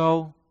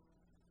Costco,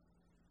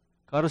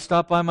 got to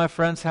stop by my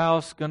friend's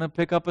house, going to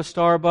pick up a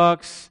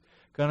Starbucks,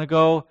 going to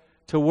go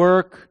to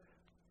work,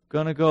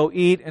 going to go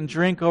eat and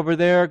drink over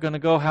there, going to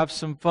go have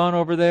some fun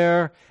over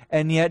there.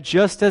 And yet,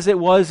 just as it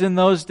was in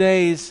those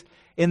days,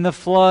 in the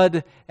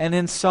flood and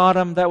in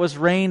Sodom that was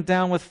rained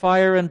down with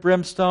fire and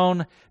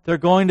brimstone, they're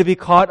going to be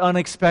caught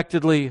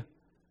unexpectedly.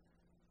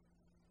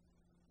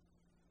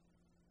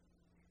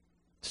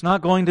 It's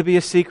not going to be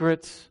a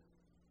secret.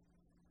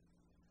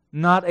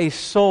 Not a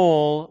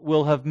soul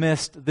will have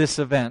missed this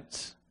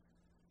event,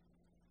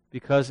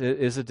 because it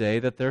is a day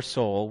that their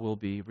soul will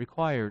be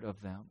required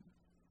of them.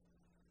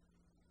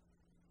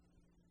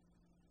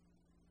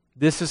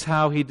 This is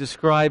how he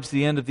describes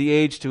the end of the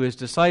age to his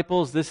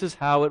disciples. This is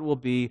how it will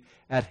be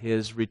at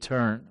his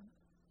return.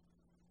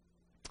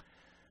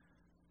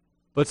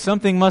 But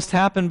something must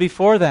happen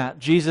before that.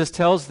 Jesus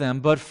tells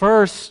them, but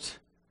first,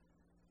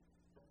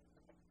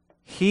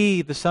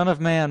 he, the Son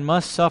of Man,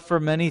 must suffer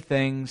many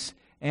things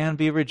and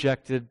be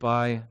rejected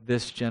by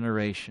this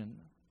generation.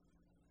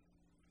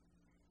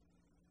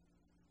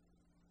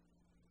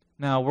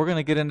 Now, we're going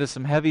to get into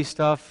some heavy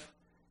stuff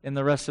in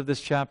the rest of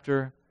this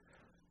chapter.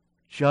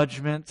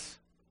 Judgment,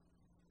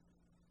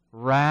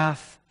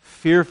 wrath,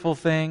 fearful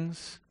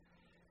things.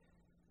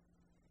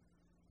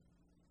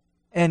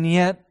 And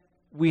yet,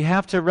 we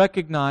have to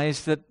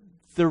recognize that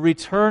the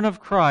return of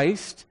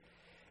Christ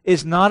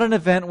is not an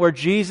event where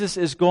Jesus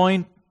is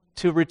going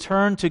to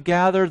return to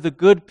gather the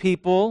good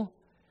people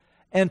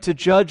and to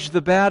judge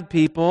the bad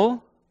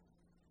people.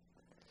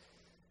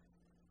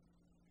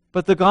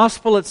 But the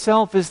gospel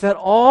itself is that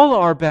all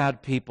are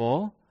bad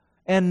people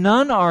and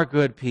none are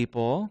good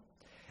people.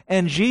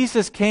 And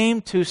Jesus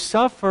came to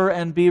suffer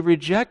and be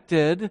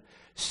rejected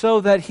so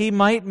that He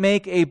might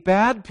make a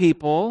bad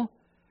people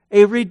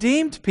a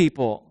redeemed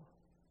people.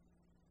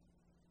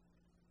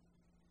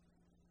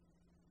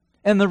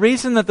 And the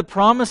reason that the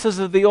promises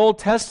of the Old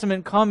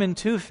Testament come in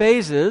two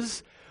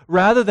phases,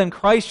 rather than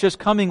Christ just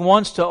coming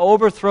once to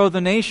overthrow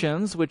the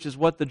nations, which is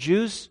what the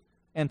Jews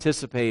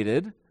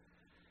anticipated,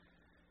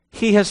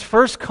 He has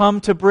first come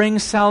to bring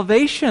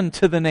salvation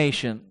to the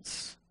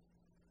nations.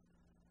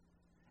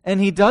 And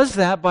He does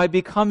that by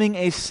becoming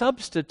a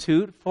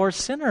substitute for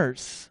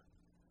sinners.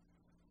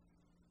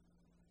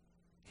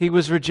 He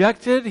was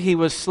rejected, He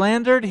was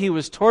slandered, He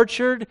was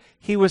tortured,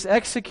 He was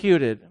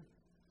executed.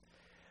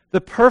 The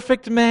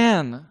perfect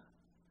man,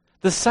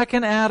 the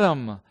second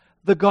Adam,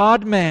 the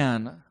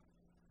God-man.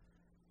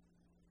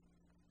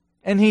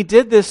 And He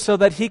did this so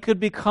that He could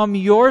become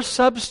your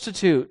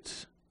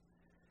substitute.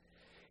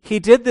 He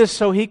did this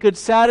so He could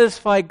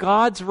satisfy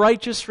God's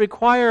righteous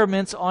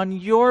requirements on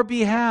your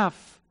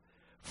behalf,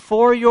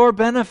 for your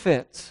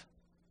benefit.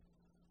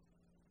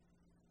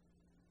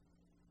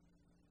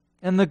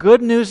 And the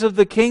good news of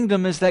the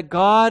kingdom is that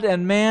God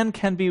and man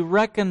can be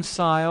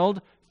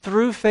reconciled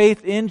through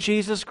faith in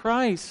Jesus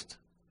Christ.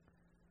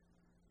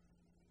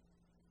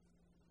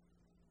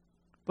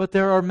 But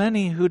there are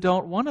many who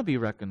don't want to be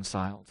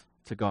reconciled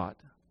to God.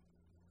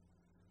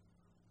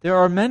 There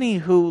are many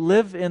who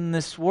live in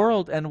this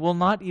world and will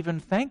not even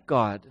thank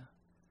God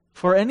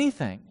for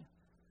anything.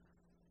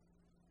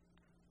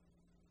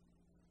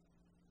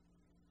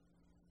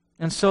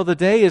 And so the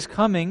day is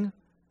coming,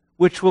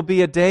 which will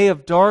be a day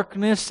of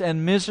darkness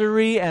and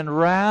misery and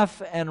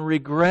wrath and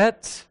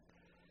regret.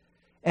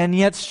 And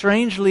yet,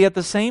 strangely, at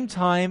the same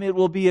time, it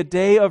will be a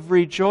day of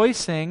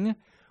rejoicing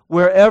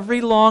where every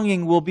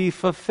longing will be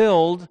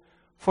fulfilled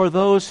for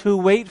those who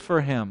wait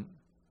for Him.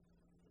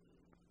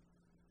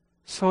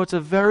 So it's a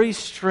very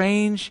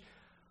strange,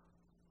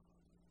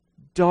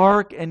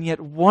 dark, and yet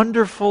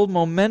wonderful,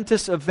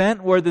 momentous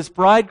event where this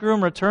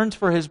bridegroom returns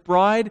for his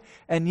bride,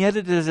 and yet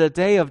it is a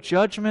day of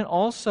judgment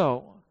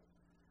also.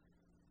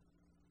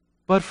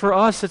 But for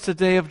us, it's a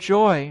day of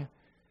joy,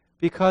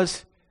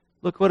 because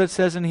look what it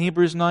says in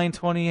Hebrews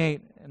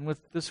 9:28, and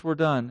with this we're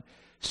done.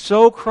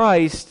 So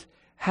Christ,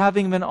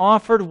 having been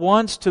offered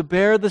once to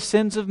bear the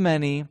sins of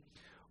many,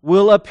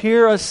 will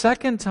appear a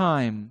second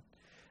time,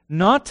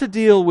 not to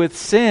deal with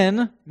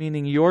sin,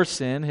 meaning your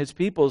sin, His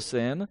people's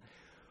sin,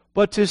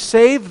 but to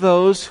save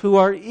those who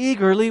are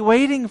eagerly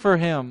waiting for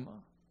Him.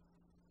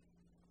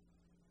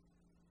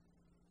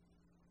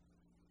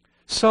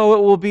 So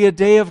it will be a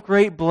day of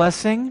great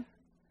blessing,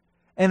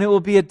 and it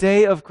will be a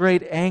day of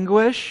great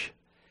anguish.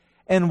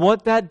 And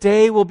what that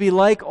day will be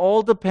like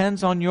all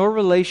depends on your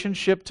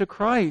relationship to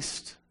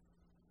Christ.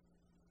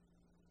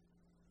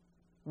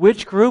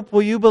 Which group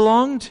will you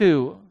belong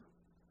to?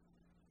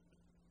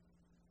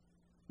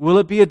 Will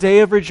it be a day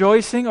of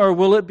rejoicing, or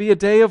will it be a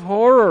day of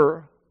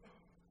horror?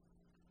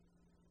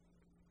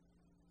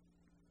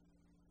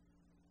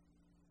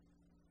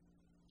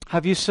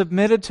 Have you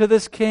submitted to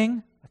this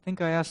king? I think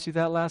I asked you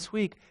that last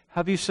week.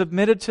 Have you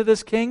submitted to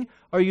this king?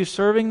 Are you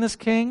serving this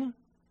king?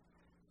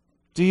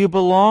 Do you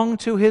belong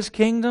to His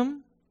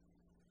kingdom?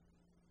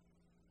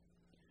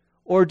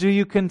 Or do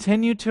you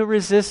continue to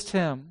resist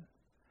Him?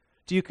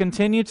 Do you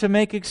continue to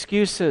make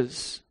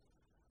excuses?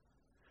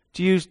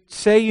 Do you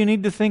say you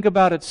need to think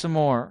about it some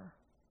more?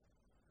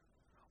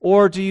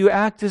 Or do you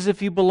act as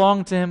if you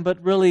belong to Him,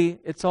 but really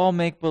it's all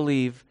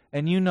make-believe,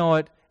 and you know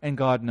it, and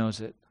God knows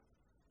it?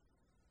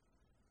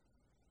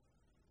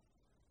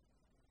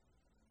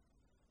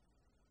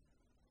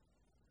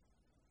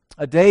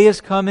 A day is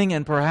coming,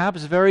 and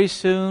perhaps very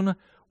soon,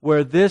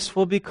 where this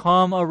will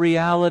become a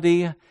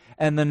reality,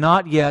 and the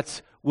not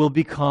yet will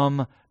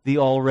become the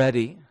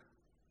already.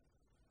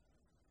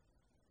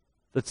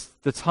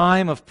 The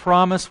time of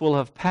promise will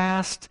have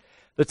passed,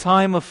 the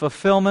time of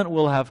fulfillment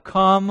will have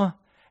come,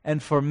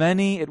 and for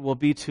many it will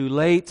be too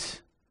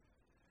late.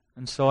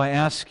 And so I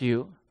ask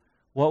you,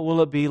 what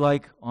will it be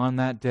like on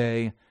that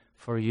day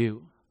for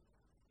you?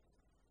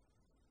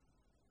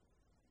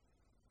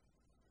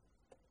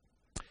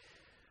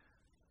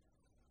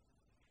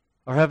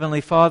 Our Heavenly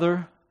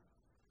Father,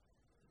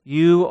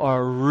 You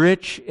are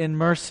rich in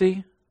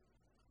mercy.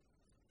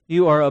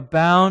 You are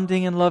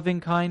abounding in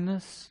loving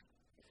kindness.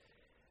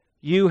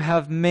 You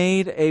have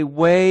made a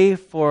way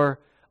for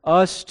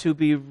us to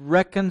be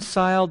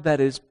reconciled that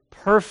is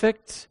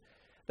perfect,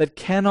 that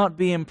cannot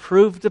be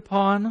improved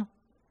upon.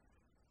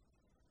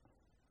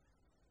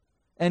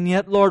 And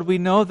yet, Lord, we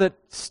know that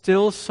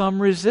still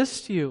some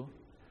resist You.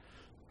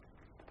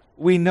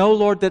 We know,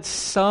 Lord, that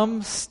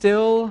some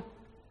still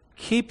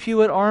keep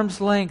You at arm's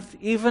length,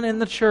 even in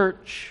the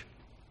church.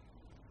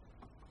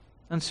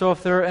 And so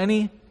if there are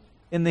any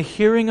in the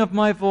hearing of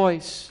my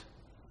voice,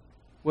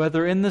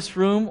 whether in this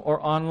room or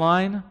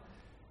online,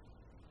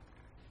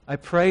 I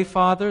pray,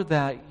 Father,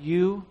 that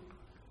You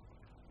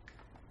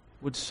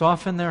would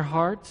soften their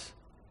hearts,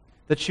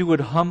 that You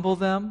would humble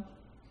them,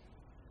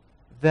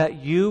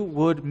 that You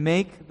would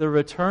make the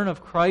return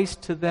of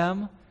Christ to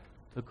them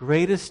the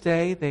greatest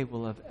day they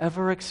will have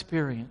ever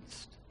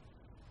experienced,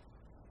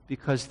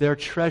 because their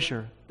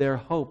treasure, their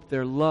hope,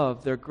 their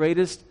love, their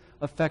greatest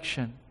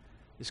affection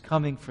is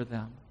coming for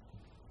them.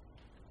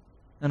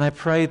 And I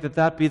pray that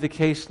that be the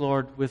case,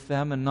 Lord, with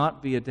them, and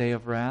not be a day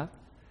of wrath,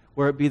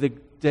 where it be the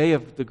day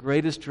of the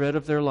greatest dread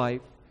of their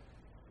life,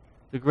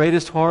 the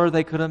greatest horror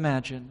they could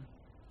imagine.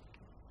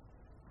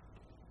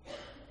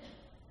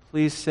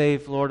 Please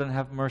save, Lord, and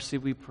have mercy,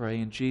 we pray.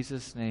 In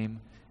Jesus'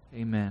 name,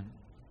 amen.